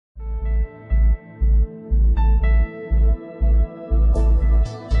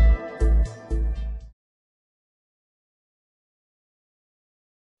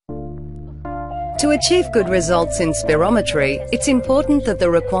To achieve good results in spirometry, it's important that the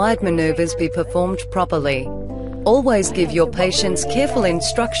required maneuvers be performed properly. Always give your patients careful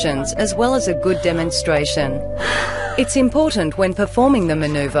instructions as well as a good demonstration. It's important when performing the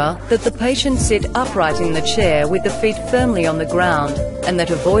maneuver that the patient sit upright in the chair with the feet firmly on the ground and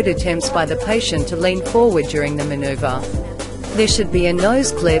that avoid attempts by the patient to lean forward during the maneuver. There should be a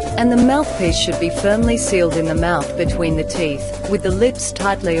nose clip and the mouthpiece should be firmly sealed in the mouth between the teeth, with the lips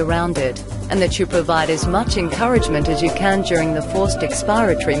tightly around it, and that you provide as much encouragement as you can during the forced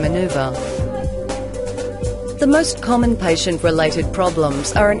expiratory maneuver. The most common patient-related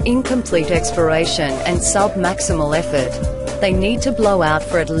problems are an incomplete expiration and sub-maximal effort. They need to blow out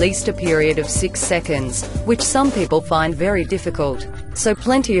for at least a period of 6 seconds, which some people find very difficult, so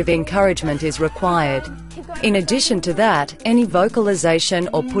plenty of encouragement is required. In addition to that, any vocalization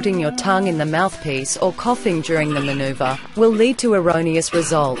or putting your tongue in the mouthpiece or coughing during the maneuver will lead to erroneous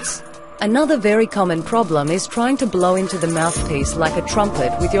results. Another very common problem is trying to blow into the mouthpiece like a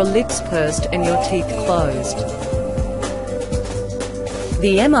trumpet with your lips pursed and your teeth closed.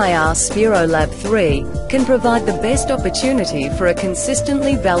 The MIR SpiroLab 3 can provide the best opportunity for a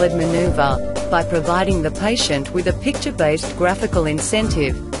consistently valid maneuver by providing the patient with a picture-based graphical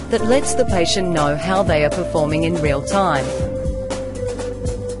incentive that lets the patient know how they are performing in real time.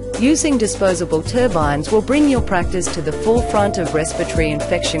 Using disposable turbines will bring your practice to the forefront of respiratory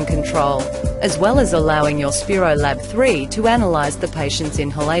infection control, as well as allowing your SpiroLab 3 to analyze the patient's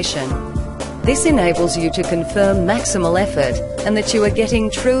inhalation. This enables you to confirm maximal effort and that you are getting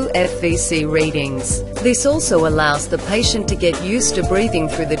true FVC readings. This also allows the patient to get used to breathing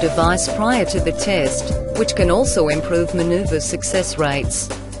through the device prior to the test, which can also improve maneuver success rates.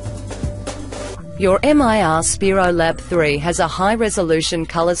 Your MIR SpiroLab 3 has a high-resolution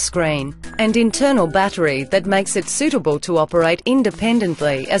color screen and internal battery that makes it suitable to operate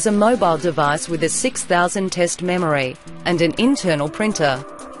independently as a mobile device with a 6,000 test memory and an internal printer.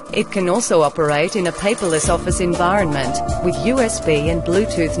 It can also operate in a paperless office environment with USB and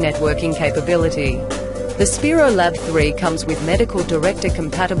Bluetooth networking capability. The SpiroLab 3 comes with medical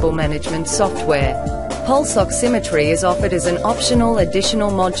director-compatible management software. Pulse oximetry is offered as an optional additional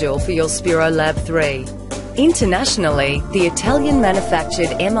module for your SpiroLab 3. Internationally, the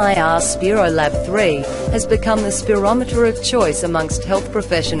Italian-manufactured MIR SpiroLab 3 has become the spirometer of choice amongst health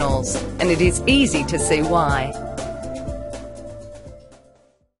professionals, and it is easy to see why.